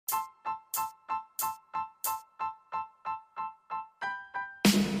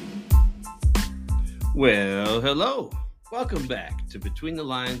Well, hello. Welcome back to Between the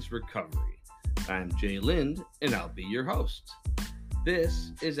Lines Recovery. I'm Jay Lind, and I'll be your host.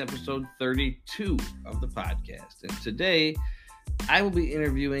 This is episode 32 of the podcast, and today I will be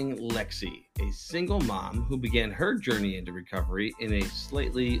interviewing Lexy, a single mom who began her journey into recovery in a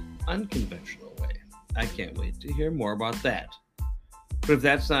slightly unconventional way. I can't wait to hear more about that. But if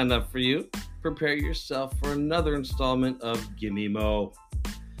that's not enough for you, prepare yourself for another installment of Gimme Mo.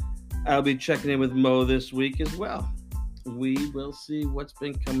 I'll be checking in with Mo this week as well. We will see what's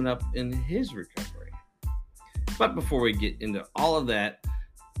been coming up in his recovery. But before we get into all of that,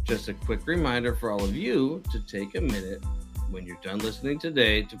 just a quick reminder for all of you to take a minute when you're done listening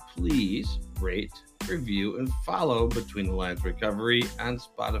today to please rate, review, and follow Between the Lines Recovery on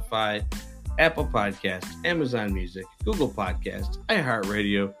Spotify, Apple Podcasts, Amazon Music, Google Podcasts,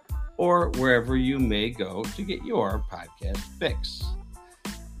 iHeartRadio, or wherever you may go to get your podcast fix.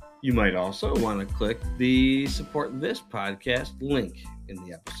 You might also want to click the support this podcast link in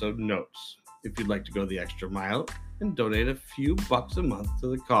the episode notes if you'd like to go the extra mile and donate a few bucks a month to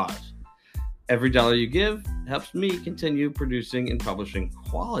the cause. Every dollar you give helps me continue producing and publishing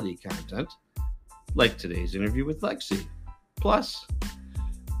quality content like today's interview with Lexy. Plus,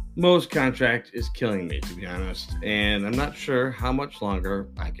 Mo's contract is killing me, to be honest, and I'm not sure how much longer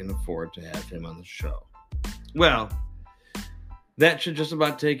I can afford to have him on the show. Well, that should just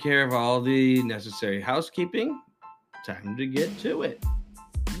about take care of all the necessary housekeeping. Time to get to it.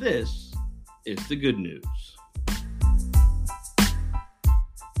 This is the good news.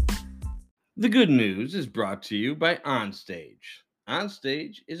 The good news is brought to you by Onstage.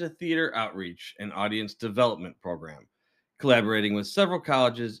 Onstage is a theater outreach and audience development program, collaborating with several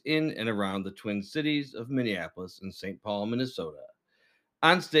colleges in and around the Twin Cities of Minneapolis and St. Paul, Minnesota.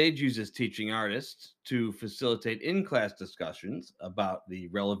 Onstage uses teaching artists to facilitate in-class discussions about the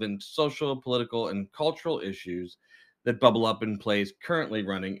relevant social, political, and cultural issues that bubble up in plays currently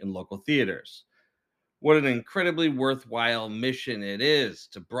running in local theaters. What an incredibly worthwhile mission it is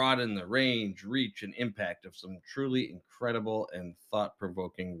to broaden the range, reach, and impact of some truly incredible and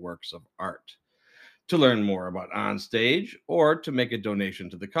thought-provoking works of art. To learn more about Onstage or to make a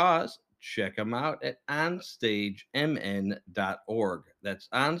donation to the cause, check them out at onstagemn.org. That's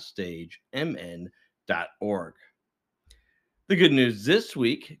onstagemn.org. The good news this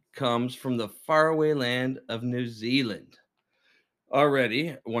week comes from the faraway land of New Zealand.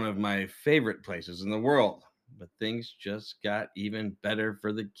 Already one of my favorite places in the world, but things just got even better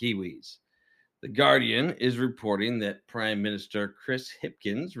for the Kiwis. The Guardian is reporting that Prime Minister Chris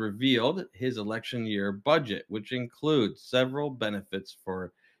Hipkins revealed his election year budget, which includes several benefits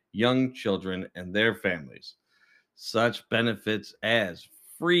for young children and their families. Such benefits as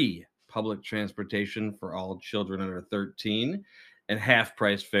free public transportation for all children under 13 and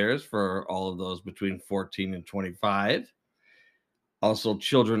half-price fares for all of those between 14 and 25. Also,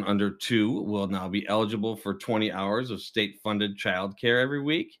 children under 2 will now be eligible for 20 hours of state-funded childcare every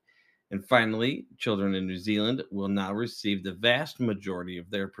week. And finally, children in New Zealand will now receive the vast majority of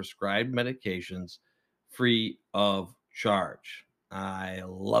their prescribed medications free of charge. I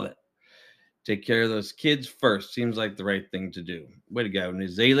love it. Take care of those kids first. Seems like the right thing to do. Way to go, New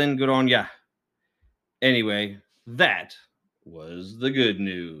Zealand. Good on ya. Anyway, that was the good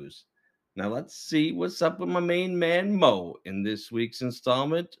news. Now let's see what's up with my main man, Mo, in this week's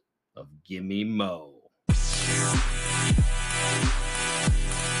installment of Gimme Mo.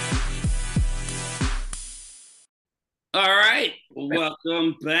 All right,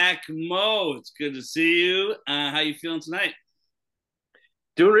 welcome back, Mo. It's good to see you. How you feeling tonight?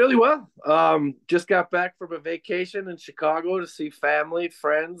 Doing really well. Just got back from a vacation in Chicago to see family,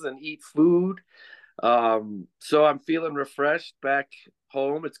 friends, and eat food. So I'm feeling refreshed back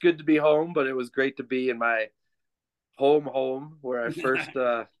home. It's good to be home, but it was great to be in my home where I first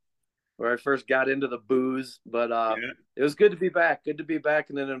got into the booze. But It was good to be back. Good to be back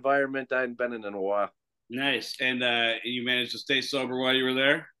in an environment I hadn't been in a while. Nice. And you managed to stay sober while you were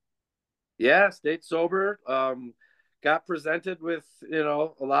there? Yeah, stayed sober. Got presented with, a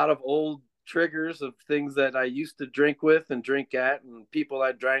lot of old triggers of things that I used to drink with and drink at and people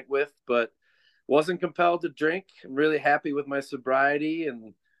I drank with, but wasn't compelled to drink. I'm really happy with my sobriety.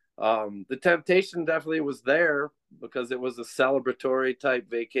 And the temptation definitely was there because it was a celebratory type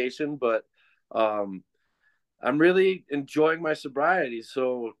vacation, but I'm really enjoying my sobriety.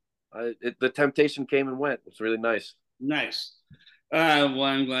 So the temptation came and went. It's really nice. Nice. Well,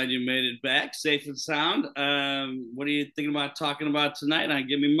 I'm glad you made it back safe and sound. What are you thinking about talking about tonight on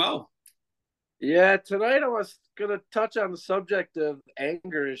Gimme Mo? Yeah, tonight I was going to touch on the subject of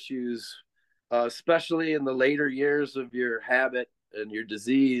anger issues, especially in the later years of your habit and your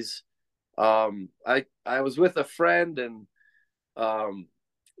disease. I was with a friend, and um,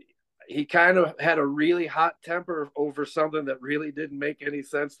 he kind of had a really hot temper over something that really didn't make any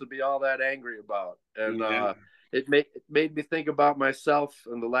sense to be all that angry about. And Yeah. it made me think about myself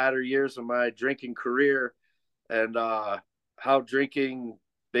in the latter years of my drinking career, and how drinking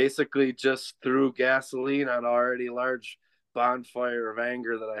basically just threw gasoline on an already large bonfire of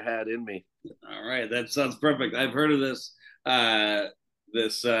anger that I had in me. All right, that sounds perfect. I've heard of this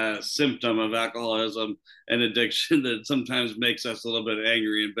symptom of alcoholism and addiction that sometimes makes us a little bit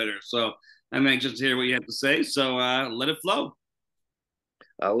angry and bitter. So I'm anxious to hear what you have to say. So let it flow.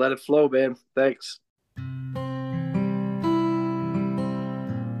 I'll let it flow, man. Thanks.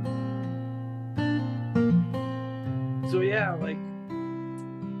 So yeah, like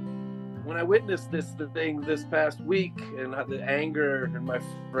when I witnessed this thing this past week, and the anger in my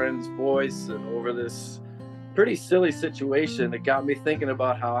friend's voice and over this pretty silly situation, it got me thinking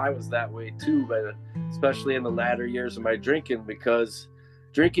about how I was that way too, but especially in the latter years of my drinking, because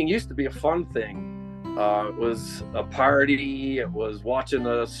drinking used to be a fun thing. It was a party, it was watching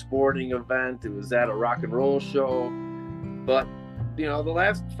a sporting event, it was at a rock and roll show. But the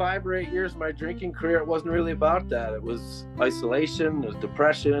last 5 or 8 years of my drinking career, it wasn't really about that. It was isolation, it was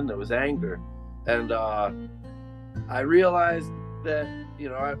depression, it was anger. And I realized that,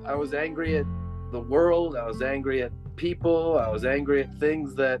 I was angry at the world, I was angry at people, I was angry at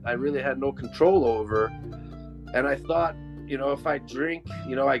things that I really had no control over. And I thought, if I drink,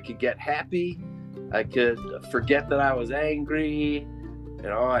 I could get happy, I could forget that I was angry,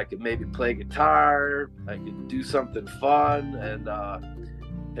 I could maybe play guitar, I could do something fun, and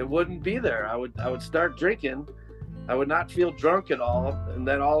it wouldn't be there. I would start drinking, I would not feel drunk at all, and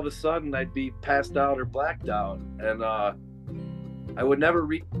then all of a sudden I'd be passed out or blacked out, and I would never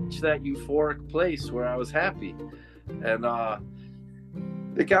reach that euphoric place where I was happy. And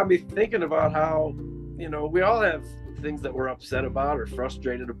it got me thinking about how, we all have things that we're upset about or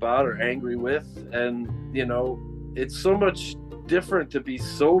frustrated about or angry with, and it's so much different to be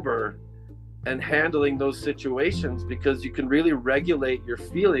sober and handling those situations, because you can really regulate your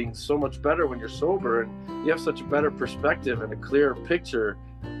feelings so much better when you're sober, and you have such a better perspective and a clearer picture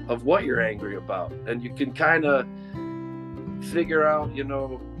of what you're angry about, and you can kind of figure out,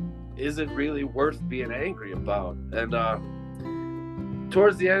 is it really worth being angry about? And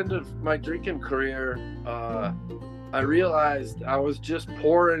towards the end of my drinking career, I realized I was just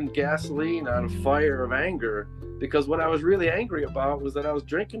pouring gasoline on a fire of anger, because what I was really angry about was that I was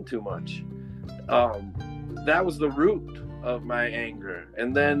drinking too much. That was the root of my anger.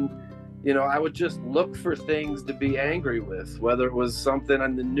 And then, I would just look for things to be angry with, whether it was something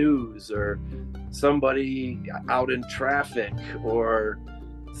on the news or somebody out in traffic or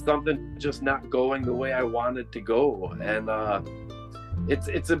something just not going the way I wanted to go. And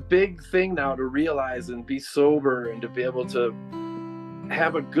it's a big thing now to realize and be sober and to be able to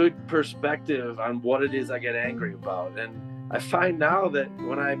have a good perspective on what it is I get angry about. And I find now that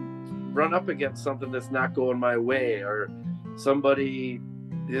when I run up against something that's not going my way, or somebody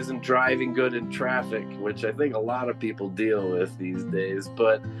isn't driving good in traffic, which I think a lot of people deal with these days,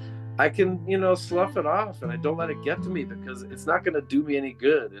 but I can, slough it off, and I don't let it get to me, because it's not going to do me any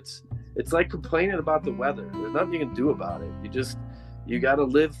good. It's like complaining about the weather. There's nothing you can do about it. You got to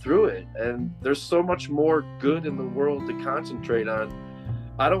live through it. And there's so much more good in the world to concentrate on.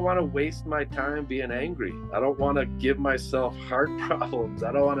 I don't want to waste my time being angry. I don't want to give myself heart problems.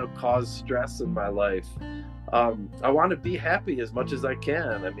 I don't want to cause stress in my life. I want to be happy as much as I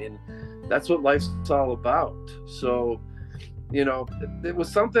can. I mean, that's what life's all about. So, it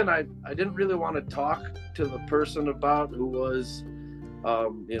was something I didn't really want to talk to the person about who was,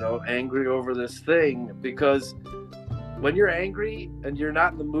 angry over this thing, because when you're angry and you're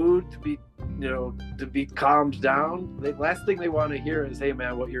not in the mood to be calmed down, the last thing they want to hear is, hey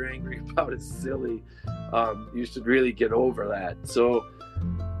man, what you're angry about is silly. You should really get over that. So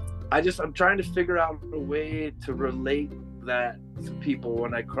I'm trying to figure out a way to relate that to people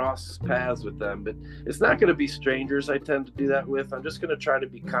when I cross paths with them, but it's not going to be strangers I tend to do that with. I'm just going to try to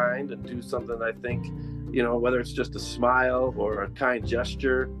be kind and do something I think, whether it's just a smile or a kind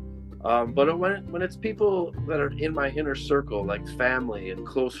gesture. But when it's people that are in my inner circle, like family and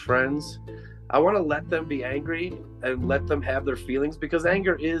close friends, I want to let them be angry and let them have their feelings, because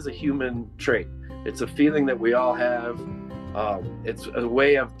anger is a human trait. It's a feeling that we all have. It's a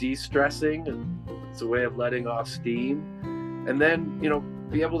way of de-stressing, and it's a way of letting off steam. And then,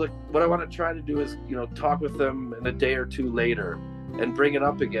 be able to, what I want to try to do is, talk with them in a day or two later and bring it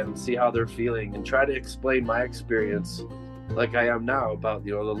up again and see how they're feeling, and try to explain my experience like I am now about,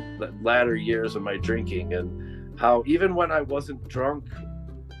 the latter years of my drinking, and how even when I wasn't drunk,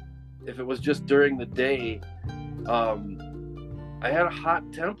 if it was just during the day, I had a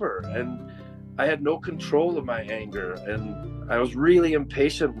hot temper and I had no control of my anger, and I was really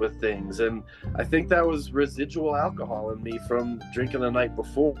impatient with things. And I think that was residual alcohol in me from drinking the night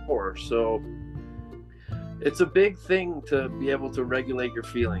before. So it's a big thing to be able to regulate your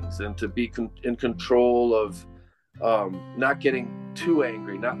feelings and to be in control of not getting too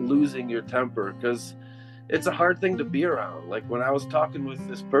angry, not losing your temper, because it's a hard thing to be around. Like when I was talking with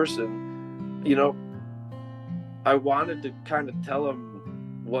this person, I wanted to kind of tell him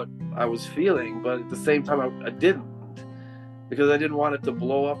what I was feeling, but at the same time, I didn't, because I didn't want it to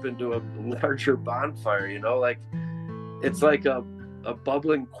blow up into a larger bonfire. Like it's like a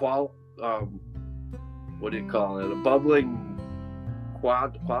bubbling what do you call it? A bubbling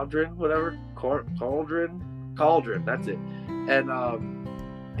quadrant, whatever, cauldron. That's it. And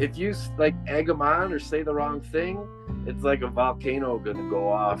if you like egg them on or say the wrong thing, it's like a volcano gonna go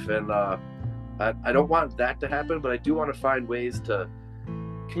off. And I don't want that to happen, but I do want to find ways to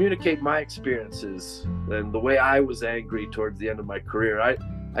communicate my experiences and the way I was angry towards the end of my career.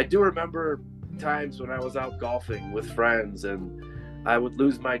 I do remember times when I was out golfing with friends and I would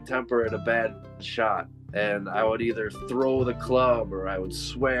lose my temper at a bad shot, and I would either throw the club, or I would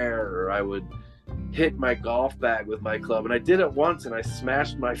swear, or I would hit my golf bag with my club. And I did it once, and I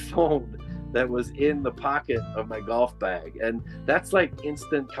smashed my phone that was in the pocket of my golf bag. And that's like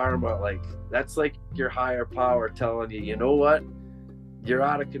instant karma. Like that's like your higher power telling you, you know what? You're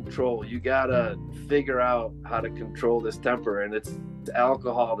out of control. You gotta figure out how to control this temper. And it's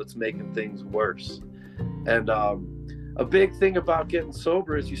alcohol that's making things worse. And a big thing about getting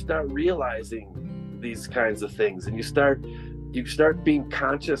sober is you start realizing these kinds of things, and you start being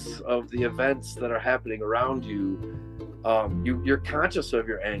conscious of the events that are happening around you. You're conscious of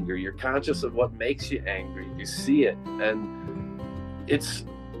your anger. You're conscious of what makes you angry. You see it, and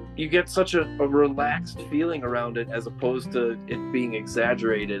you get such a relaxed feeling around it, as opposed to it being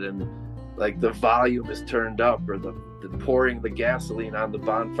exaggerated and like the volume is turned up, or the pouring the gasoline on the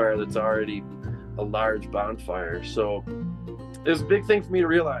bonfire that's already a large bonfire. So it was a big thing for me to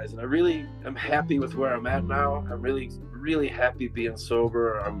realize, and I really am happy with where I'm at now. I'm really happy being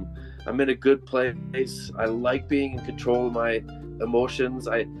sober. I'm in a good place. I like being in control of my emotions.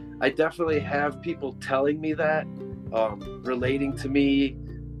 I definitely have people telling me that, relating to me,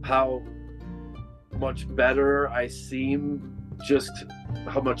 how much better I seem, just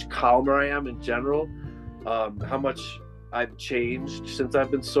how much calmer I am in general, how much I've changed since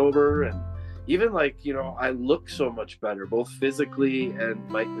I've been sober. And even like, I look so much better, both physically, and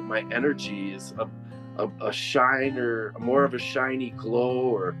my energy is a shine, or more of a shiny glow,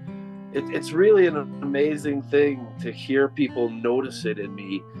 or it's really an amazing thing to hear people notice it in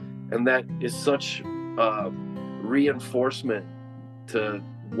me. And that is such reinforcement to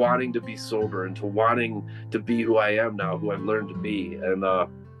wanting to be sober and to wanting to be who I am now, who I've learned to be. And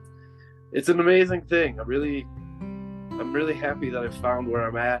it's an amazing thing. I'm really happy that I've found where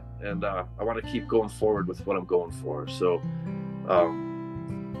I'm at, and I want to keep going forward with what I'm going for. So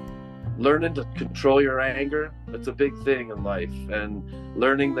learning to control your anger, it's a big thing in life. And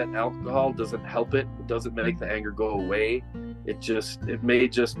learning that alcohol doesn't help it. It doesn't make the anger go away. It may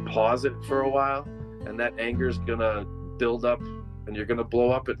just pause it for a while, and that anger is going to build up, and you're going to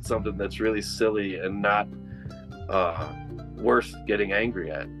blow up at something that's really silly and not worth getting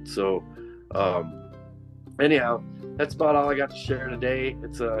angry at. So anyhow, that's about all I got to share today.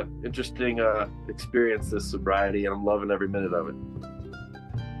 It's a interesting experience, this sobriety, and I'm loving every minute of it.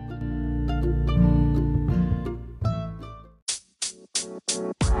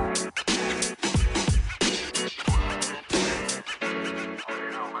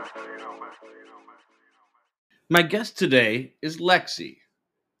 My guest today is Lexy.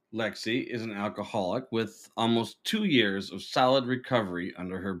 Lexy is an alcoholic with almost 2 years of solid recovery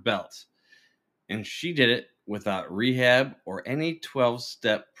under her belt, and she did it without rehab or any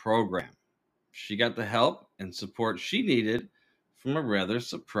 12-step program. She got the help and support she needed from a rather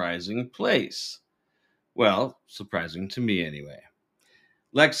surprising place. Well, surprising to me anyway.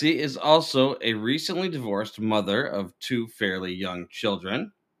 Lexy is also a recently divorced mother of 2 fairly young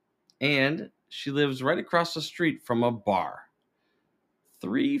children, and she lives right across the street from a bar.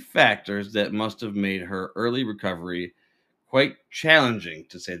 3 factors that must have made her early recovery quite challenging,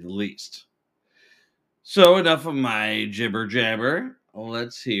 to say the least. So enough of my jibber jabber.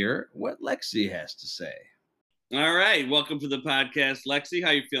 Let's hear what Lexy has to say. All right, welcome to the podcast, Lexy.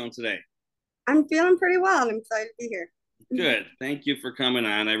 How are you feeling today? I'm feeling pretty well, and I'm excited to be here. Good. Thank you for coming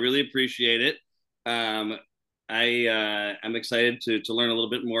on. I really appreciate it. I'm excited to learn a little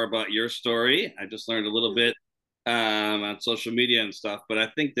bit more about your story. I just learned a little bit on social media and stuff, but I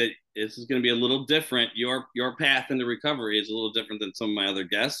think that this is going to be a little different. Your path into recovery is a little different than some of my other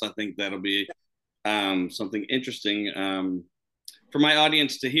guests. I think that'll be something interesting for my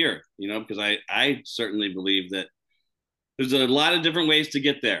audience to hear, because I certainly believe that there's a lot of different ways to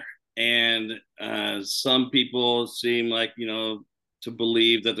get there. And some people seem like, to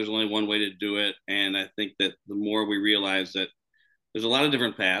believe that there's only one way to do it. And I think that the more we realize that there's a lot of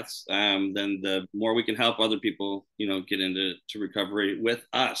different paths, then the more we can help other people, get into recovery with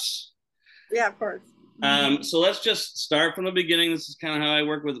us. Yeah, of course. So let's just start from the beginning. This is kind of how I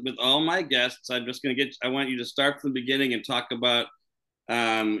work with all my guests. I want you to start from the beginning and talk about,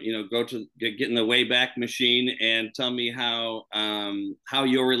 go to get in the Wayback Machine and tell me how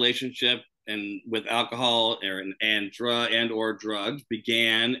your relationship and with alcohol or drugs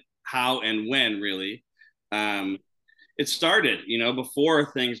began, how and when really. It started,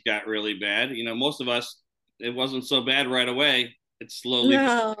 before things got really bad. Most of us, it wasn't so bad right away. It slowly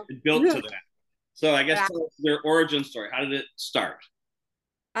built to that. So I guess tell us their origin story. How did it start?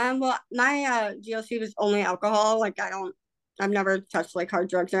 Well, my GOC was only alcohol. Like I've never touched like hard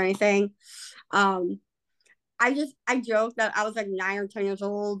drugs or anything. I joked that I was like 9 or 10 years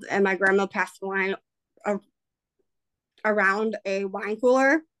old and my grandma passed wine around a wine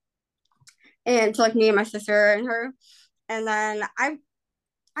cooler, and to like me and my sister and her. And then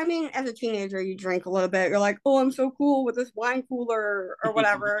I mean, as a teenager, you drink a little bit. You're like, oh, I'm so cool with this wine cooler or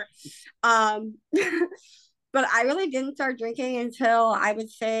whatever. But I really didn't start drinking until I would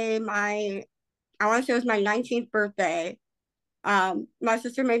say I want to say it was my 19th birthday. My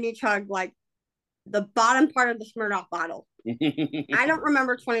sister made me chug like the bottom part of the Smirnoff bottle. I don't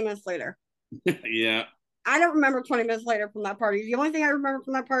remember 20 minutes later. Yeah. I don't remember 20 minutes later from that party. The only thing I remember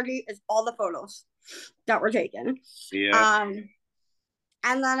from that party is all the photos that were taken. Yeah.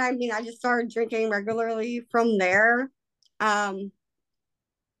 And then, I mean, I just started drinking regularly from there. Turned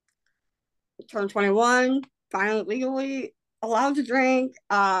 21, finally legally allowed to drink.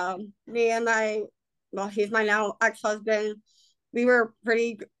 Me and he's my now ex-husband. We were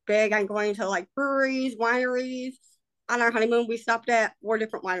pretty big on going to like breweries, wineries. On our honeymoon, we stopped at 4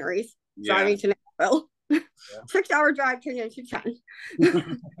 different wineries, driving to Nashville. Yeah. 6-hour drive turned into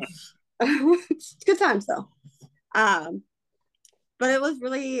 10. Good times though. But it was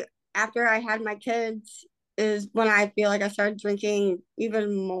really after I had my kids is when I feel like I started drinking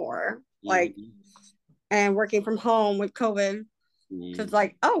even more, like, and working from home with COVID. So it's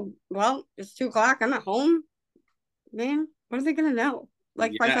like, oh, well, it's 2 o'clock. I'm at home. Man, what are they gonna know?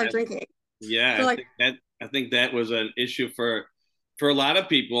 Like, if I start drinking. Yeah, so I think that was an issue for a lot of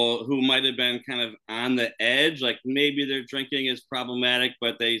people who might have been kind of on the edge. Like maybe their drinking is problematic,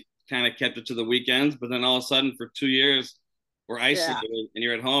 but they kind of kept it to the weekends. But then all of a sudden, for 2 years, we're isolated and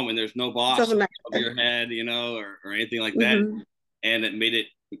you're at home and there's no boss over your head, or anything like that. And it made it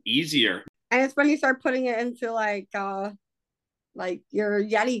easier. And it's when you start putting it into like your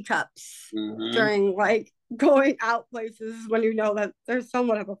Yeti cups during like going out places when you know that there's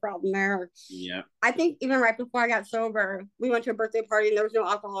somewhat of a problem there. Yeah. I think even right before I got sober, we went to a birthday party and there was no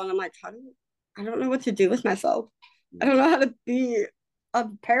alcohol. And I'm like, I don't know what to do with myself. I don't know how to be a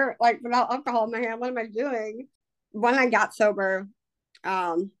parent, like without alcohol in my hand. What am I doing? When I got sober,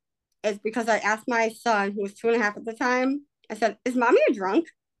 it's because I asked my son, who was 2.5 at the time, I said, is mommy a drunk?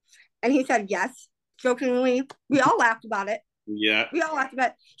 And he said, yes, jokingly. We all laughed about it. Yeah. We all laughed about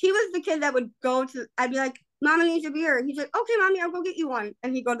it. He was the kid that would I'd be like, Mama needs a beer. And he's like, okay, Mommy, I'll go get you one.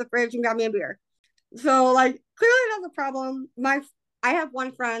 And he'd go to the fridge and grab me a beer. So, like, clearly that's a problem. I have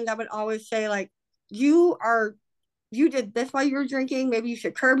one friend that would always say, like, you did this while you were drinking. Maybe you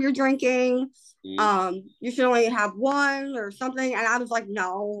should curb your drinking. You should only have one or something. And I was like,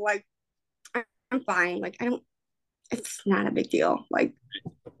 no, like, I'm fine. Like, it's not a big deal. Like,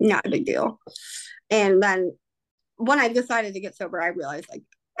 not a big deal. And then when I decided to get sober, I realized like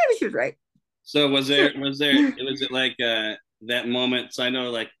maybe she was right. So was it like that moment? So I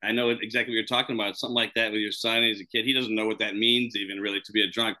know exactly what you're talking about. Something like that with your son as a kid. He doesn't know what that means even really to be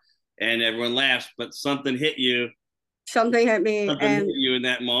a drunk, and everyone laughs. But something hit you. Something hit me. Something hit you in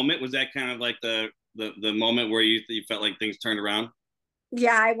that moment. Was that kind of like the moment where you felt like things turned around?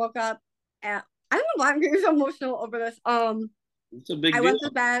 Yeah, I woke up at. I don't know why I'm getting so emotional over this. It's a big deal. I went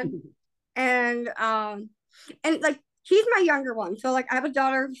to bed, and like he's my younger one. So like I have a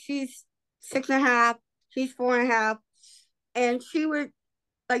daughter. She's 6.5. He's 4.5, and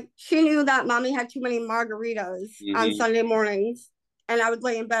she knew that mommy had too many margaritas on Sunday mornings, and I would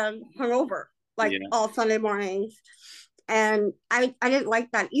lay in bed hungover all Sunday mornings, and I didn't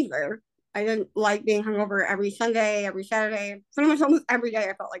like that either. I didn't like being hungover every Sunday, every Saturday, pretty much almost every day.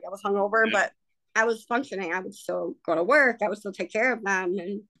 I felt like I was hungover, but I was functioning. I would still go to work. I would still take care of them.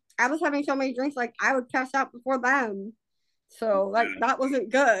 And I was having so many drinks, like I would pass out before them. So like that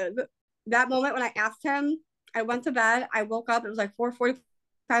wasn't good. That moment when I asked him, I went to bed. I woke up. It was like 4:45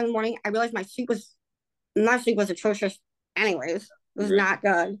 in the morning. I realized my sleep was atrocious. Anyways, it was not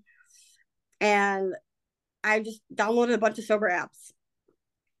good. And I just downloaded a bunch of sober apps.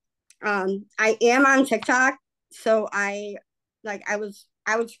 I am on TikTok, so I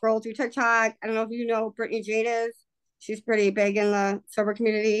would scroll through TikTok. I don't know if you know Brittany Jade is. She's pretty big in the sober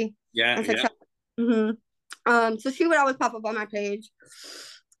community. Yeah. On TikTok. Yeah. So she would always pop up on my page,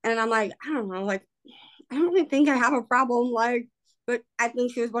 and I'm like, I don't know, like, I don't really think I have a problem, like, but I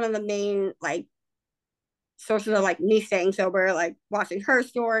think she was one of the main like sources of like me staying sober, like watching her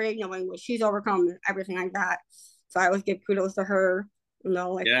story, knowing what she's overcome, and everything like that. So I always give kudos to her.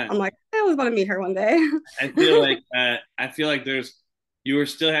 Like I'm like, I always want to meet her one day. I feel like you were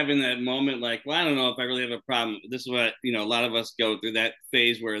still having that moment, like, well, I don't know if I really have a problem. This is what, a lot of us go through, that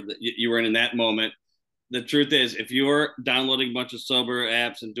phase where you were in that moment. The truth is, if you're downloading a bunch of sober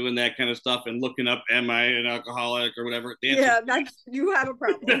apps and doing that kind of stuff and looking up, am I an alcoholic or whatever? You have a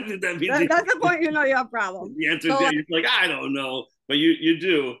problem. That's the point. You have a problem. The answer is you're like, I don't know, but you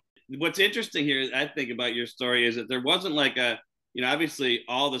do. What's interesting here, I think, about your story is that there wasn't like a, obviously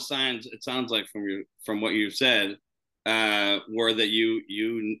all the signs, it sounds like from what you said, were that you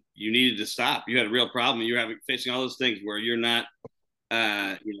needed to stop. You had a real problem. You were facing all those things where you're not,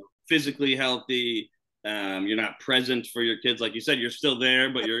 physically healthy. You're not present for your kids, like you said. You're still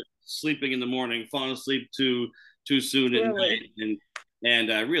there, but you're sleeping in the morning, falling asleep too soon at night,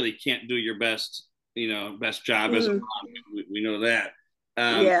 and really can't do your best job as a mom. We know that.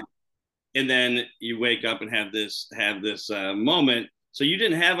 And then you wake up and have this moment. So you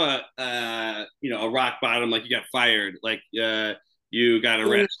didn't have a rock bottom, like you got fired, like you got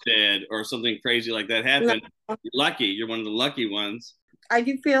arrested or something crazy like that happened. No. You're lucky. You're one of the lucky ones. I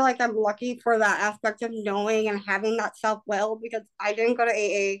do feel like I'm lucky for that aspect of knowing and having that self-will, because I didn't go to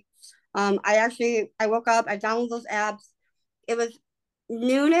AA. I woke up, I downloaded those apps. It was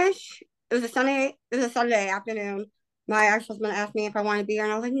noonish. It was a Sunday afternoon. My ex-husband asked me if I wanted to be here,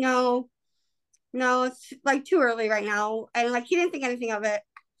 and I was like, no, it's like too early right now. And like, he didn't think anything of it.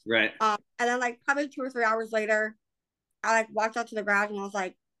 Right. And then like probably 2 or 3 hours later, I like walked out to the garage and I was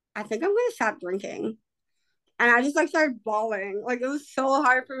like, I think I'm going to stop drinking. And I just like started bawling. Like, it was so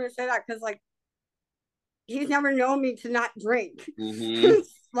hard for me to say that, because like he's never known me to not drink.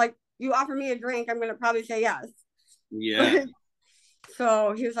 Like, you offer me a drink, I'm gonna probably say yes. Yeah.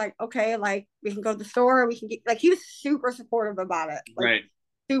 So he was like, okay, like we can go to the store, we can get, like, he was super supportive about it. Like, right.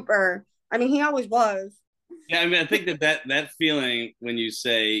 Super. I mean, he always was. Yeah, I mean, I think that feeling when you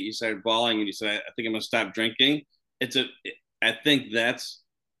say you started bawling and you said, I think I'm gonna stop drinking. I think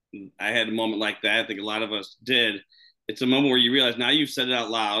I had a moment like that. I think a lot of us did. It's a moment where you realize now you've said it out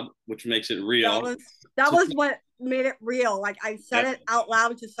loud, which makes it real. That was what made it real. Like, I said it out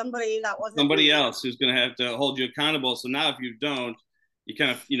loud to somebody that wasn't somebody else who's going to have to hold you accountable. So now if you don't, you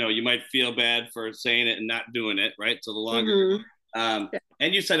kind of, you might feel bad for saying it and not doing it, right? So the longer, and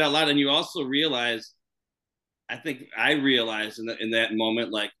you said out loud, and you also realize, I think I realized in that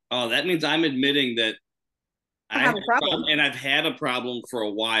moment, like, oh, that means I'm admitting that I have a problem, and I've had a problem for a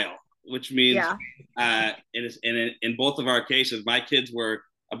while, which means, in both of our cases, my kids were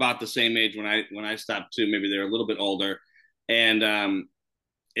about the same age when I stopped too. Maybe they're a little bit older, and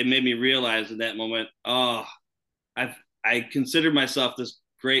it made me realize in that moment, oh, I considered myself this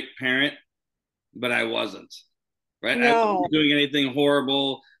great parent, but I wasn't, right? No. I wasn't doing anything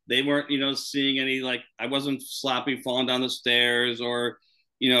horrible. They weren't, seeing any, like, I wasn't sloppy falling down the stairs or,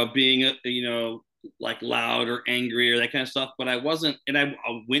 being, like loud or angry or that kind of stuff. But I wasn't, and I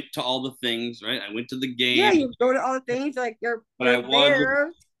went to all the things, right? I went to the game. Yeah, you go to all the things, like you're there.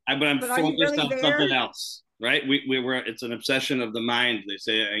 But I'm focused on something else, right? We were, it's an obsession of the mind. They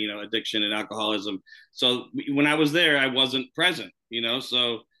say, addiction and alcoholism. So when I was there, I wasn't present,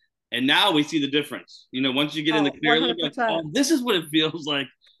 so, and now we see the difference. Once you get in the clear, like, oh, this is what it feels like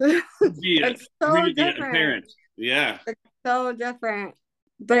to be it's so different. A parent. Yeah. It's so different.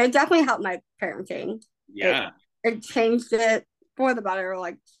 But it definitely helped my parenting. Yeah. It changed it for the better.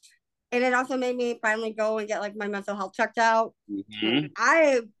 Like, and it also made me finally go and get like my mental health checked out. Mm-hmm.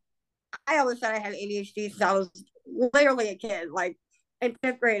 I always said I had ADHD since I was literally a kid. Like, in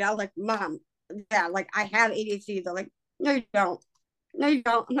 5th grade, I was like, Mom, yeah, like, I have ADHD. They're like, no, you don't. No, you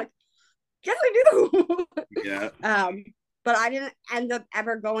don't. I'm like, yes, I do. Yeah. But I didn't end up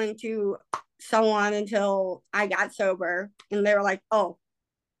ever going to someone until I got sober. And they were like, oh,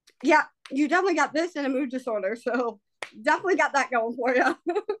 yeah, you definitely got this and a mood disorder. So definitely got that going for you.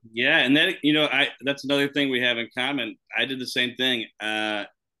 Yeah, and that that's another thing we have in common. I did the same thing.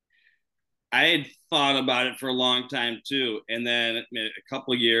 I had thought about it for a long time too, and then a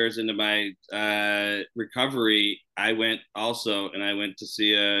couple of years into my recovery, I went to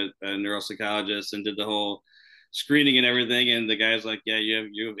see a neuropsychologist and did the whole screening and everything. And the guy's like, "Yeah,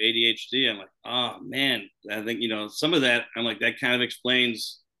 you have ADHD." I'm like, "Oh man," I think some of that. I'm like, that kind of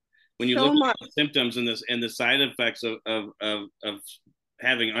explains when you So look much. at the symptoms and the side effects of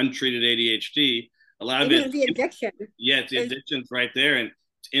having untreated ADHD. A lot of it, Even the addiction. yeah, it's the is addictions right there, and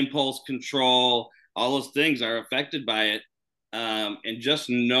impulse control, all those things are affected by it. And just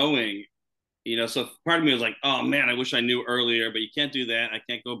knowing, so part of me was like, oh man, I wish I knew earlier, but you can't do that. I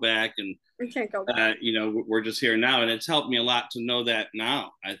can't go back. And, we can't go back. we're just here now. And it's helped me a lot to know that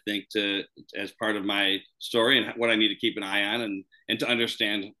now, I think, as part of my story and what I need to keep an eye on and to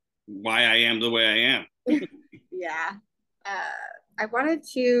understand why I am the way I am. Yeah. I wanted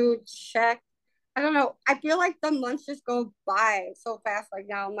to check. I don't know. I feel like the months just go by so fast right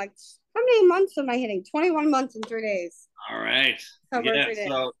now. I'm like, how many months am I hitting? 21 months in 3 days. All right. Sober Yeah. 3 days.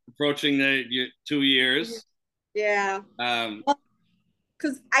 So approaching the 2 years. Yeah. Well,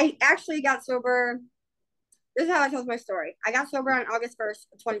 because I actually got sober. This is how I told my story. I got sober on August 1st,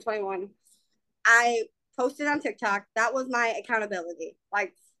 2021. I posted on TikTok. That was my accountability.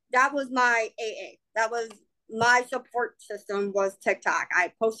 Like, that was my AA. That was my support system, was TikTok.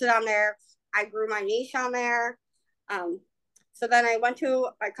 I posted on there. I grew my niche on there. So then I went to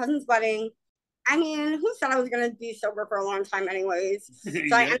my cousin's wedding. I mean, who said I was going to be sober for a long time anyways?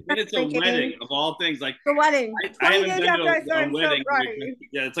 So I ended up it's drinking. A wedding of all things. Like the wedding. I haven't been to a wedding.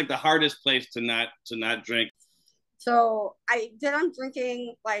 Yeah, it's like the hardest place to not drink. So I did on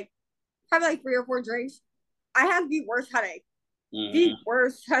drinking probably 3 or 4 drinks. I had the worst headache. Mm-hmm. The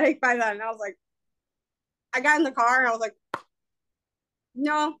worst headache by then. And I was like, I got in the car and I was like,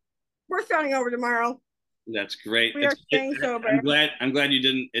 no, we're starting over tomorrow. That's great. We are staying sober. I'm glad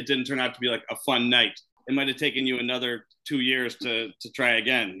it didn't turn out to be like a fun night. It might have taken you another 2 years to try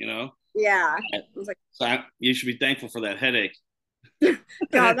again, Yeah. You should be thankful for that headache.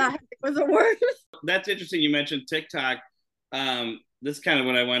 God, that headache was the worst. That's interesting. You mentioned TikTok. This is kind of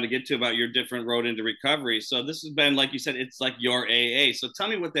what I wanted to get to about your different road into recovery. So this has been, like you said, it's like your AA. So tell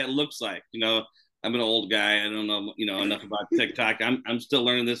me what that looks like. I'm an old guy. I don't know, enough about TikTok. I'm still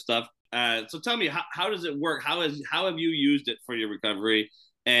learning this stuff. So tell me, how does it work? How have you used it for your recovery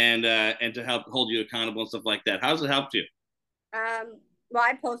and to help hold you accountable and stuff like that? How has it helped you? Well,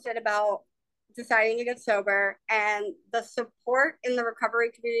 I posted about deciding to get sober, and the support in the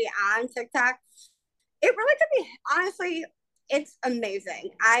recovery community on TikTok, it really could be, honestly, it's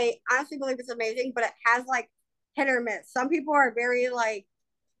amazing. I honestly believe it's amazing, but it has hit or miss. Some people are very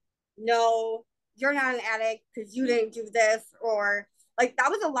no, you're not an addict because you didn't do this, or that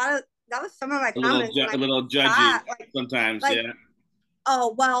was some of my comments. A little judgy sometimes, yeah.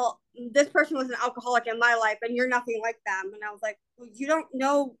 Oh, well, this person was an alcoholic in my life and you're nothing like them. And I was like, well, you don't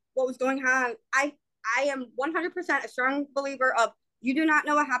know what was going on. I am 100% a strong believer of, you do not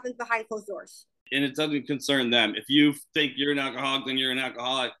know what happens behind closed doors. And it doesn't concern them. If you think you're an alcoholic, then you're an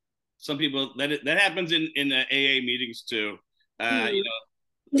alcoholic. Some people, that happens in the AA meetings too. And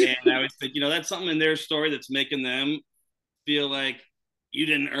I always think, that's something in their story that's making them feel like you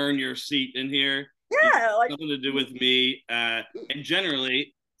didn't earn your seat in here. Yeah, nothing to do with me. And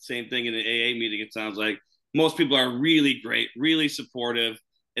generally, same thing in an AA meeting. It sounds like most people are really great, really supportive,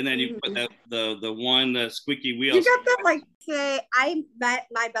 and then you put the squeaky wheel. You got that say I met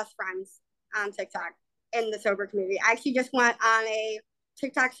my best friends on TikTok in the sober community. I actually just went on a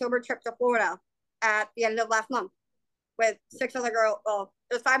TikTok sober trip to Florida at the end of last month with 6 other girls. Well,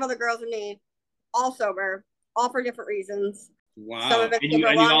 there's 5 other girls and me, all sober, all for different reasons. Wow. And you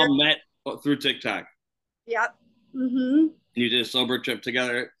all met through TikTok. Yep. Mm-hmm. You did a sober trip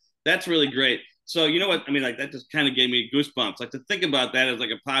together. That's really great. So you know what I mean? That just kind of gave me goosebumps. To think about that as a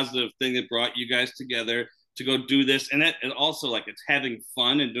positive thing that brought you guys together to go do this, and also it's having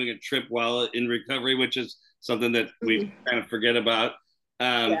fun and doing a trip while in recovery, which is something that we kind of forget about.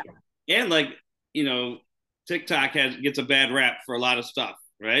 And TikTok gets a bad rap for a lot of stuff,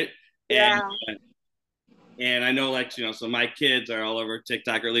 right? Yeah. And I know, so my kids are all over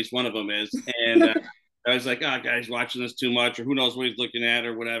TikTok, or at least one of them is. And I was like, oh, guy's watching this too much, or who knows what he's looking at,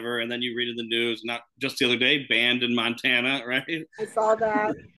 or whatever. And then you read in the news, not just the other day, banned in Montana, right? I saw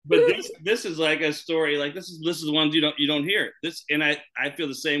that. But this is a story. This is the ones you don't hear. And I feel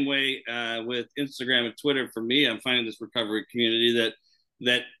the same way with Instagram and Twitter. For me, I'm finding this recovery community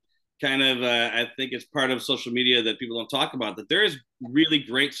that kind of, I think it's part of social media that people don't talk about, that there is really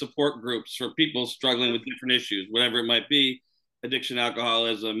great support groups for people struggling with different issues, whatever it might be, addiction,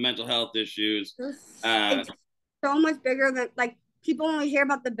 alcoholism, mental health issues. It's so much bigger than, like, people only hear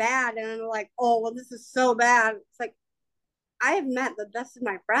about the bad and they're like, oh, well, this is so bad. It's like, I have met the best of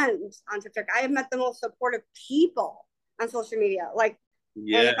my friends on TikTok. I have met the most supportive people on social media. Like,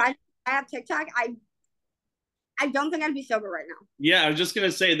 and if I have TikTok, I don't think I'd be sober right now. Yeah, I was just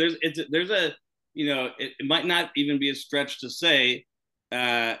gonna say there's a, you know, it might not even be a stretch to say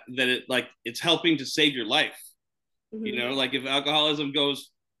that it's helping to save your life. Mm-hmm. You know, like if alcoholism goes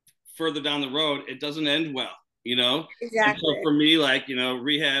further down the road, it doesn't end well. You know, exactly. And so for me, like, you know,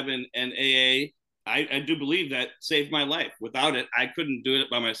 rehab and AA, I do believe that saved my life. Without it, I couldn't do it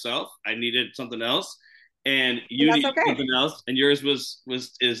by myself. I needed something else, and you needed something else, and yours was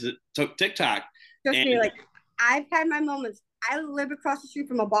TikTok. Just me, like, I've had my moments. I lived across the street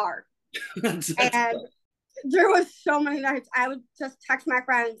from a bar. And there was so many nights I would just text my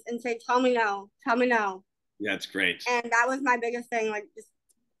friends and say, tell me no. Yeah, it's great. And that was my biggest thing. Like, just,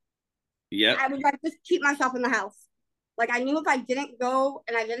 yeah, I would like just keep myself in the house. Like, I knew if I didn't go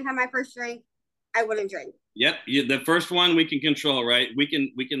and I didn't have my first drink, I wouldn't drink. Yep. The first one we can control, right? We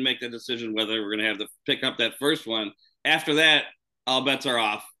can make the decision whether we're going to have to pick up that first one. After that, all bets are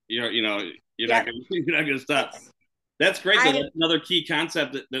off. You're not going to stop. That's great. That's another key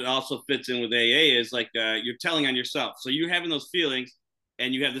concept that also fits in with AA is like you're telling on yourself. So you're having those feelings,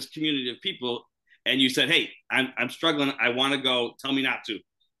 and you have this community of people, and you said, "Hey, I'm struggling. I want to go. Tell me not to."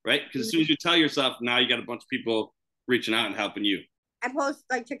 Right? Because as soon as you tell yourself, now you got a bunch of people reaching out and helping you. I post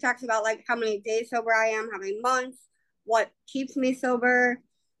like TikToks about like how many days sober I am, how many months, what keeps me sober,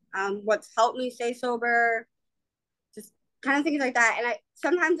 what's helped me stay sober, just kind of things like that. And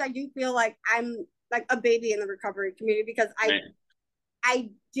sometimes I do feel like I'm like a baby in the recovery community because I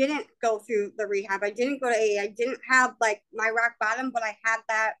didn't go through the rehab. I didn't go to AA. I didn't have like my rock bottom, but I had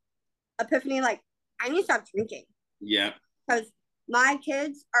that epiphany like I need to stop drinking. Yeah. Because my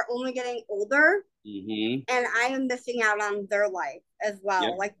kids are only getting older. Mm-hmm. And I am missing out on their life as well.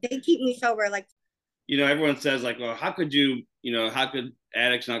 Yep. Like they keep me sober. Like, you know, everyone says like, well, how could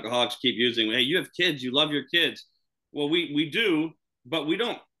addicts and alcoholics keep using? Hey, you have kids, you love your kids. Well, we do, but we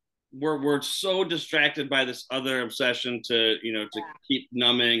don't. We're so distracted by this other obsession to keep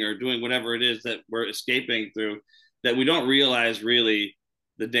numbing or doing whatever it is that we're escaping through, that we don't realize really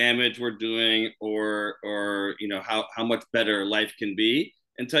the damage we're doing or how much better life can be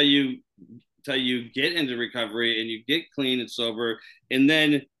until you get into recovery and you get clean and sober, and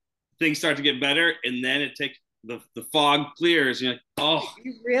then things start to get better, and then it takes the fog clears, and you're like, oh,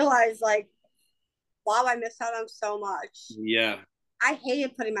 you realize like, wow, I missed out on so much. Yeah. I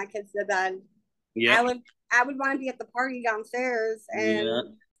hated putting my kids to bed. Yeah. I would want to be at the party downstairs, and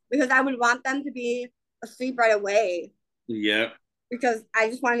because I would want them to be asleep right away. Yeah. Because I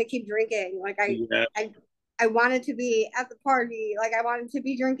just wanted to keep drinking. Like I wanted to be at the party. Like I wanted to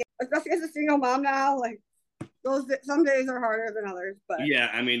be drinking. Especially as a single mom now, like some days are harder than others. But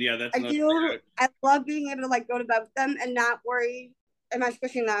that's I love being able to like go to bed with them and not worry, am I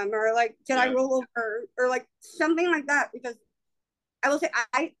squishing them, or like did I roll over, or like something like that. Because I will say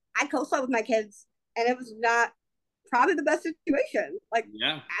I co-slept with my kids, and it was not probably the best situation. Like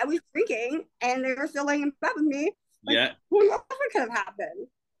I was drinking and they were still laying in bed with me. Like, who knows what could have happened?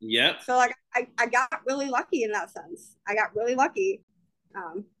 Yep. So like I got really lucky in that sense. I got really lucky.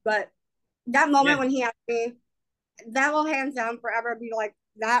 But that moment when he asked me, that will hands down forever be like,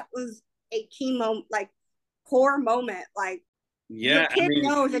 that was a key moment, like core moment. Like your kid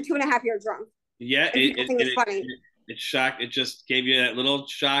knows a 2.5 year drunk. Yeah, it's funny. It shocked. It just gave you that little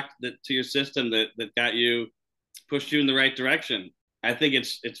shock to your system that got you, pushed you in the right direction. I think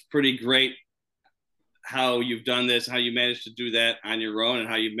it's pretty great how you've done this, how you managed to do that on your own, and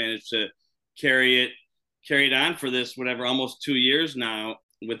how you've managed to carry it on for this, whatever, almost 2 years now,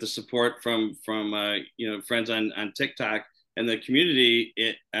 with the support from friends on TikTok and the community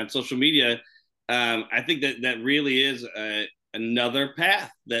on social media. I think that really is another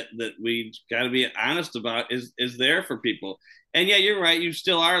path that we got to be honest about is there for people. And yeah, you're right. You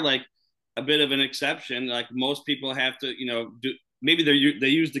still are like a bit of an exception. Like most people have to, do. Maybe they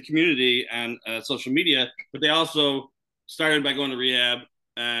use the community on social media, but they also started by going to rehab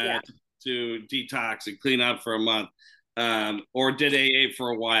to detox and clean up for a month, or did AA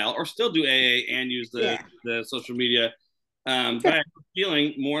for a while, or still do AA and use the social media. But I'm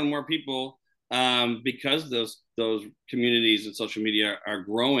feeling more and more people, because those communities and social media are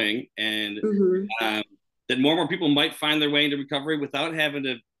growing, and that more and more people might find their way into recovery without having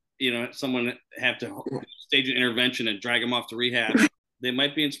to, someone have to stage an intervention and drag them off to rehab.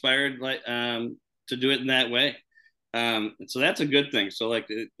 be inspired like to do it in that way. So that's a good thing. So like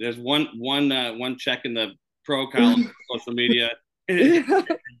there's one check in the pro column of social media.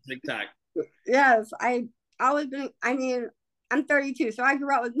 TikTok. Yes, I always been. I mean, I'm 32, so I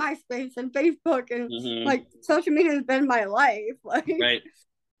grew up with MySpace and Facebook, and like social media has been my life. Like, right.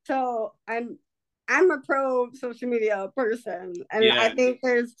 So I'm a pro social media person, and I think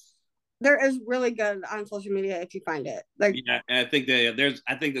there is really good on social media if you find it. Like, yeah, and I think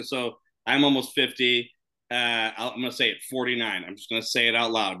that. So I'm almost 50. I'm gonna say it 49. I'm just gonna say it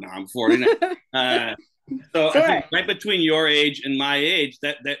out loud now. I'm 49. So I think right between your age and my age,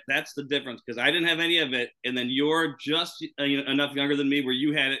 that's the difference, because I didn't have any of it, and then you're just enough younger than me where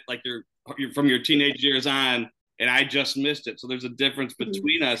you had it like you're from your teenage years on, and I just missed it. So there's a difference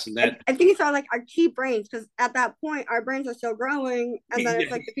between us, and that I think it's all like our key brains, because at that point our brains are still growing, and then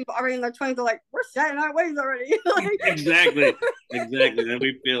it's like the people already in their 20s are like, we're set in our ways already. Like, exactly. Then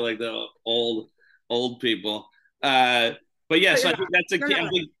we feel like the old people. But yes, I think that's a key. I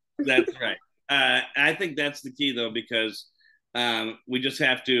think that's right. I think that's the key, though, because we just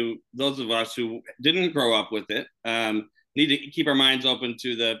have to, those of us who didn't grow up with it, need to keep our minds open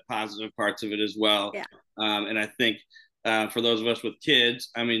to the positive parts of it as well. Yeah. And I think for those of us with kids,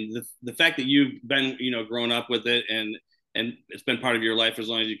 I mean, the fact that you've been, grown up with it and it's been part of your life as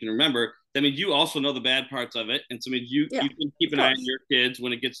long as you can remember, I mean, you also know the bad parts of it. And so, I mean, you can keep an eye on your kids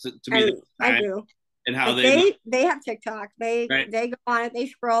when it gets to be the time. I do. And how like they have TikTok. They go on it. They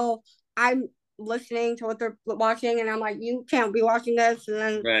scroll. I'm listening to what they're watching, and I'm like, you can't be watching this. And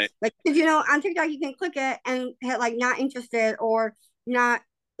then like, because on TikTok you can click it and hit like not interested or not,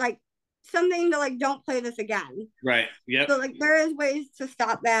 like something to like don't play this again. Right. Yep. So like there is ways to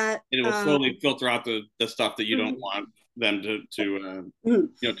stop that. And it will slowly filter out the stuff that you don't want them to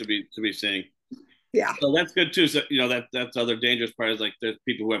to be seeing. Yeah. So that's good too. So that's the other dangerous part is like there's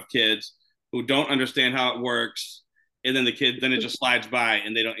people who have kids who don't understand how it works, and then then it just slides by,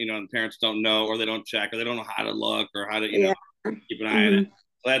 and they don't, and the parents don't know, or they don't check, or they don't know how to look, or how to, keep an eye on it.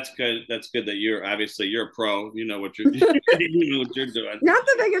 So that's good. That's good that you're a pro. You know what you're, you know what you're doing. Not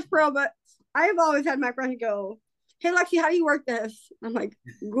the biggest pro, but I've always had my friend go, "Hey, Lexy, how do you work this?" I'm like,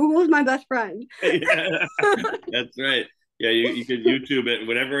 "Google's my best friend." Yeah, that's right. Yeah, you can YouTube it,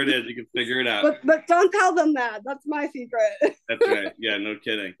 whatever it is, you can figure it out. But don't tell them that. That's my secret. That's right. Yeah, no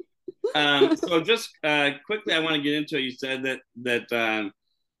kidding. So just quickly, I want to get into it. You said that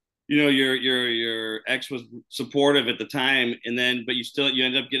your ex was supportive at the time, and then but you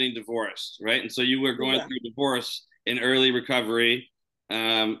ended up getting divorced, right? And so you were going through divorce in early recovery,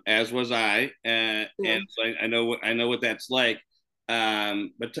 as was I, and so I know what that's like.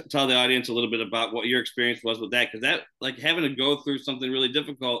 But tell the audience a little bit about what your experience was with that, because that, like, having to go through something really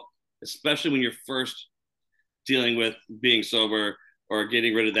difficult, especially when you're first dealing with being sober or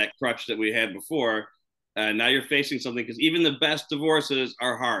getting rid of that crutch that we had before. Now you're facing something, because even the best divorces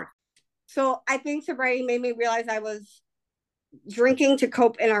are hard. So I think sobriety made me realize I was drinking to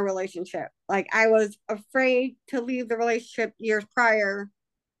cope in our relationship. Like, I was afraid to leave the relationship years prior,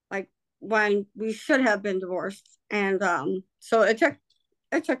 like when we should have been divorced. And so it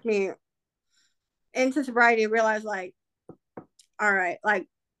took me into sobriety to realize, like, all right, like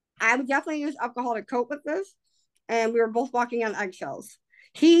I would definitely use alcohol to cope with this. And we were both walking on eggshells.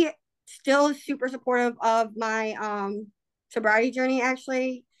 He still is super supportive of my sobriety journey.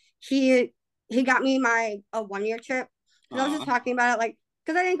 Actually, he got me a 1-year chip. I was just talking about it, like,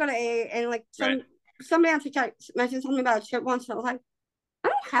 because I didn't go to AA, and like somebody on TikTok mentioned something about a chip once, and I was like, I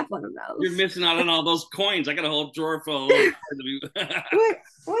don't have one of those. You're missing out on all those coins. I got a whole drawer full. Wait!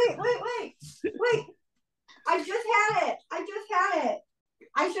 I just had it.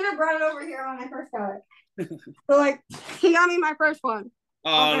 I should have brought it over here when I first got it. So like, he got me my first one.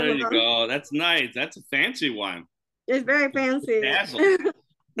 Oh, there you go. That's nice. That's a fancy one. It's very fancy.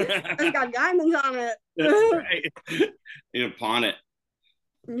 It's got diamonds on it. That's right. You know, pawn it.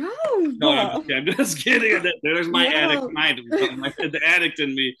 No, I'm just kidding. There's my addict mind. The addict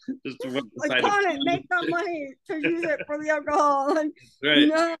in me just like, pawn it, make that money to use it for the alcohol. Like,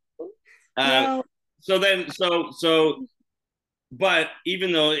 right. No. So, but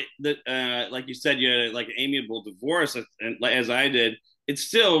even though like you said, you had like an amiable divorce, and as I did, it's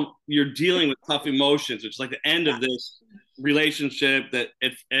still, you're dealing with tough emotions. It's like the end of this relationship that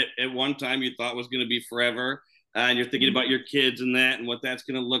at one time you thought was going to be forever, and you're thinking about your kids and what that's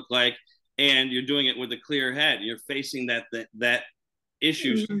going to look like, and you're doing it with a clear head. You're facing that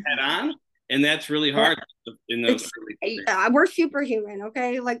issue head on, and that's really hard in those early days. We're superhuman,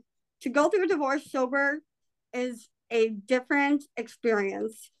 okay? Like, to go through a divorce sober is a different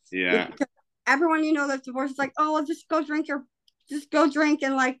experience. Yeah. Because everyone that's divorced is like, oh, well, just go drink your just go drink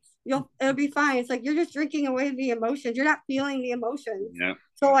and like it'll be fine. It's like you're just drinking away the emotions. You're not feeling the emotions. Yeah.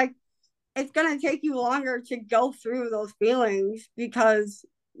 So like it's gonna take you longer to go through those feelings because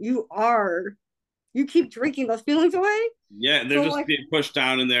you keep drinking those feelings away. Yeah, they're just being pushed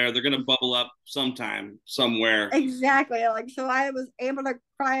down in there. They're gonna bubble up sometime, somewhere. Exactly. Like so I was able to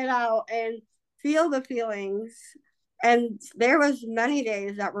cry it out and feel the feelings. And there was many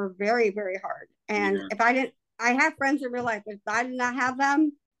days that were very, very hard. And if I didn't, I have friends in real life. If I did not have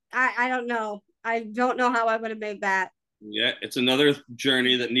them, I don't know. I don't know how I would have made that. Yeah, it's another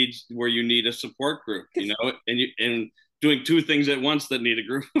journey that needs where you need a support group, and doing two things at once that need a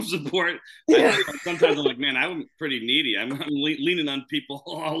group of support. Yeah. Sometimes I'm like, man, I'm pretty needy. I'm leaning on people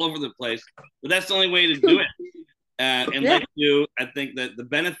all over the place, but that's the only way to do it. And like you, I think that the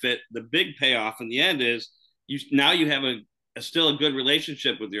benefit, the big payoff in the end is you have still a good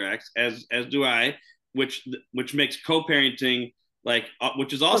relationship with your ex, as do I, which makes co-parenting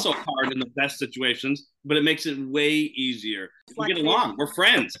which is also hard in the best situations, but it makes it way easier. We get along. We're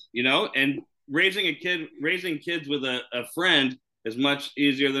friends, and raising kids with a friend is much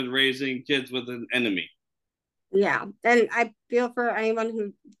easier than raising kids with an enemy. Yeah. And I feel for anyone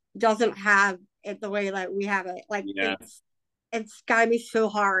who doesn't have it the way that we have it. Like it's gotta be so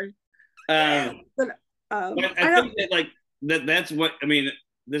hard. I think that's what I mean.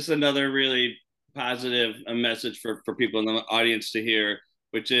 This is another really positive message for people in the audience to hear,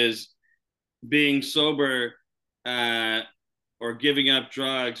 which is being sober or giving up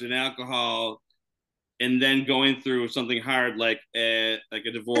drugs and alcohol and then going through something hard like a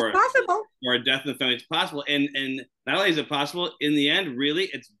divorce or a death in the family. It's possible. And not only is it possible, in the end, really,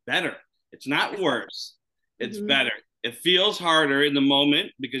 it's better. It's not worse. It's better. It feels harder in the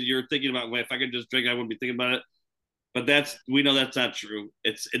moment because you're thinking about, well, if I could just drink, I wouldn't be thinking about it. But we know that's not true.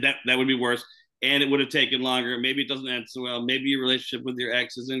 That would be worse. And it would have taken longer. Maybe it doesn't end so well. Maybe your relationship with your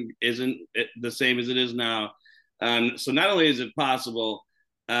ex isn't the same as it is now. So not only is it possible,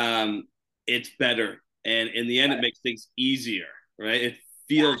 it's better. And in the end, it makes things easier, right? It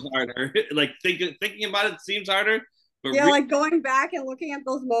feels harder. Like thinking about it seems harder. But like going back and looking at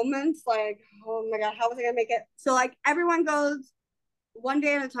those moments, like, oh my God, how was I gonna make it? So like everyone goes one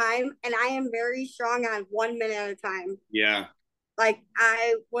day at a time, and I am very strong on 1 minute at a time. Yeah. Like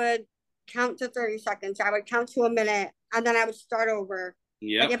I would count to 30 seconds. I would count to a minute, and then I would start over.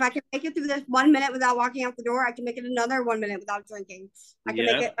 Yeah. Like if I can make it through this 1 minute without walking out the door, I can make it another 1 minute without drinking. I can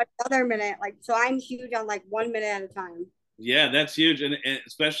make it another minute. Like so, I'm huge on like 1 minute at a time. Yeah, that's huge, and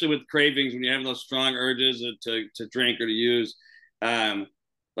especially with cravings when you're having those strong urges to drink or to use.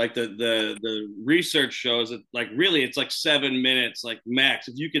 Like the research shows that like really it's like 7 minutes like max.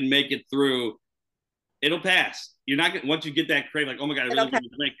 If you can make it through, it'll pass. You're not gonna, once you get that crave, like, oh my God, I really want to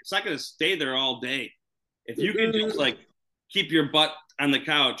drink. It's not gonna stay there all day. If you can just like keep your butt on the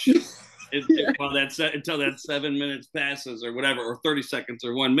couch until that 7 minutes passes or whatever, or 30 seconds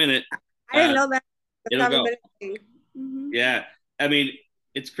or 1 minute. I didn't know that. It'll go. Yeah. I mean,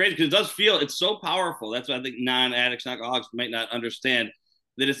 it's crazy because it does feel, it's so powerful. That's what I think non-addicts and alcoholics might not understand,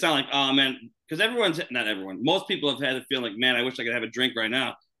 that it's not like, oh man, because not everyone, most people have had the feeling like, man, I wish I could have a drink right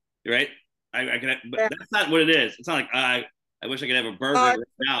now. Right? I could have, but that's not what it is. It's not like, I wish I could have a burger right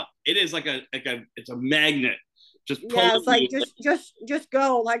now. It is it's a magnet. Just it's like just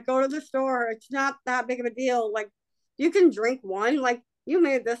go to the store. It's not that big of a deal. Like you can drink one, like you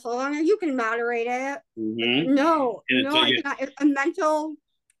made this long, and you can moderate it. No, I cannot. It's a mental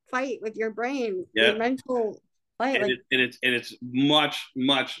fight with your brain. Yeah, mental fight. And it's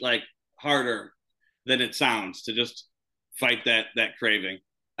much like harder than it sounds to just fight that craving.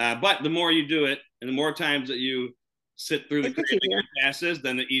 But the more you do it, and the more times that you sit through the craving and it passes,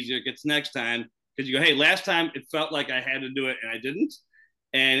 then the easier it gets next time. Because you go, hey, last time it felt like I had to do it and I didn't,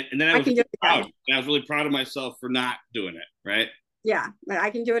 and then I was really proud. And I was really proud of myself for not doing it. Right? Yeah, but I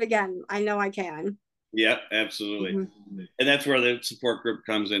can do it again. I know I can. Yep, absolutely. And that's where the support group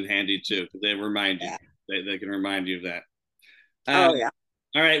comes in handy too, because they remind you. They can remind you of that. Oh yeah.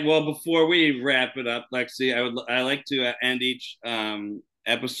 All right. Well, before we wrap it up, Lexy, I like to end each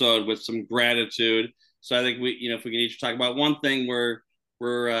episode with some gratitude. So I think if we can each talk about one thing we're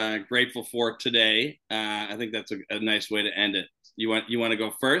grateful for today, I think that's a nice way to end it. You want to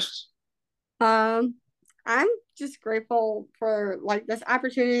go first? I'm just grateful for like this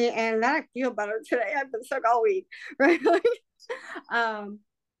opportunity and that I feel better today. I've been sick all week, right?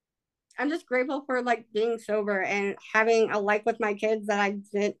 I'm just grateful for like being sober and having a life with my kids that I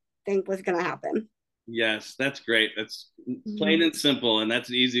didn't think was gonna happen. Yes, that's great. That's plain and simple, and that's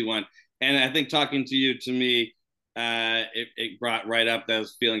an easy one. And I think talking to you, to me, it brought right up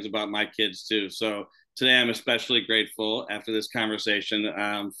those feelings about my kids too. So today I'm especially grateful after this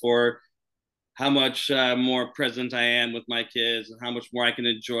conversation for how much more present I am with my kids and how much more I can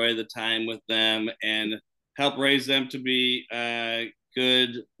enjoy the time with them and help raise them to be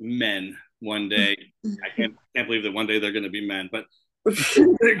good men one day. I can't believe that one day they're going to be men, but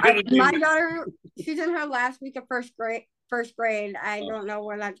my daughter, she's in her last week of first grade. I don't know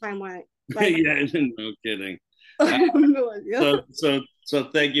where that time went. Like, yeah, no kidding. So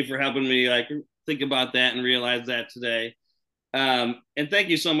thank you for helping me think about that and realize that today. And thank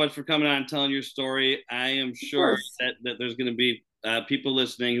you so much for coming on and telling your story. I am sure that there's going to be people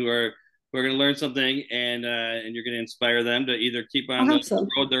listening who are going to learn something, and you're going to inspire them to either keep on the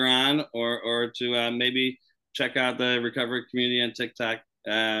road they're on, or to maybe check out the recovery community on TikTok.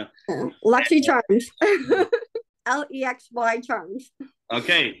 Lexy Charms. Lexy Charms.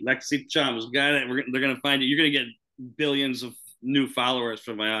 Okay, Lexy Charms. Got it. They're going to find you. You're going to get billions of new followers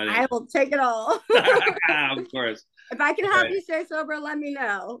from my audience. I will take it all. Of course. If I can help you stay sober, let me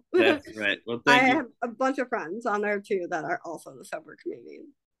know. That's right. Well, I have a bunch of friends on there too that are also in the sober community.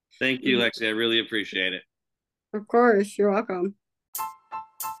 Thank you, Lexy. I really appreciate it. Of course. You're welcome.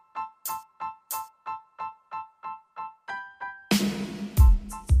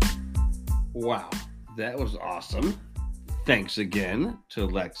 Wow, that was awesome. Thanks again to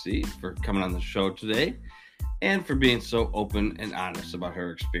Lexy for coming on the show today and for being so open and honest about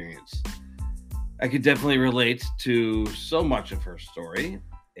her experience. I could definitely relate to so much of her story,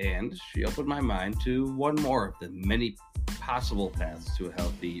 and she opened my mind to one more of the many possible paths to a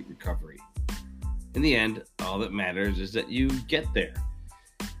healthy recovery. In the end, all that matters is that you get there.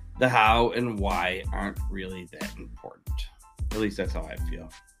 The how and why aren't really that important. At least that's how I feel.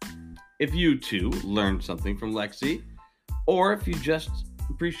 If you too learned something from Lexy, or if you just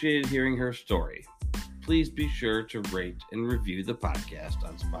appreciated hearing her story, please be sure to rate and review the podcast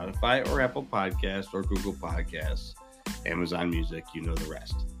on Spotify or Apple Podcasts or Google Podcasts, Amazon Music, you know the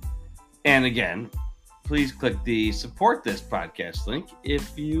rest. And again, please click the support this podcast link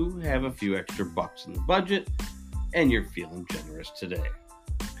if you have a few extra bucks in the budget and you're feeling generous today.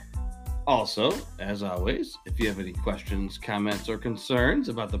 Also, as always, if you have any questions, comments, or concerns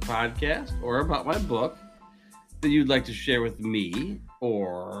about the podcast or about my book that you'd like to share with me,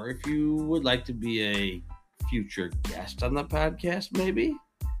 or if you would like to be a future guest on the podcast, maybe,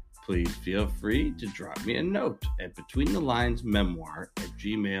 please feel free to drop me a note at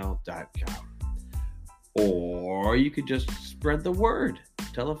betweenthelines.memoir@gmail.com. Or you could just spread the word.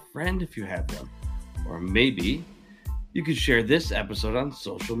 Tell a friend if you have one. Or maybe you could share this episode on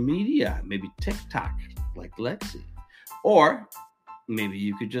social media, maybe TikTok, like Lexy. Or maybe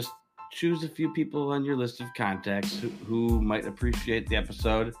you could just choose a few people on your list of contacts who might appreciate the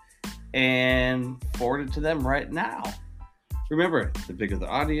episode and forward it to them right now. Remember, the bigger the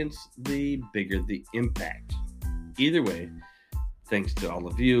audience, the bigger the impact. Either way, thanks to all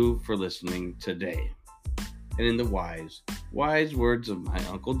of you for listening today. And in the wise words of my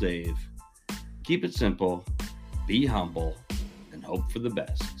Uncle Dave, keep it simple, be humble, and hope for the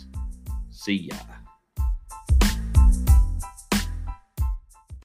best. See ya.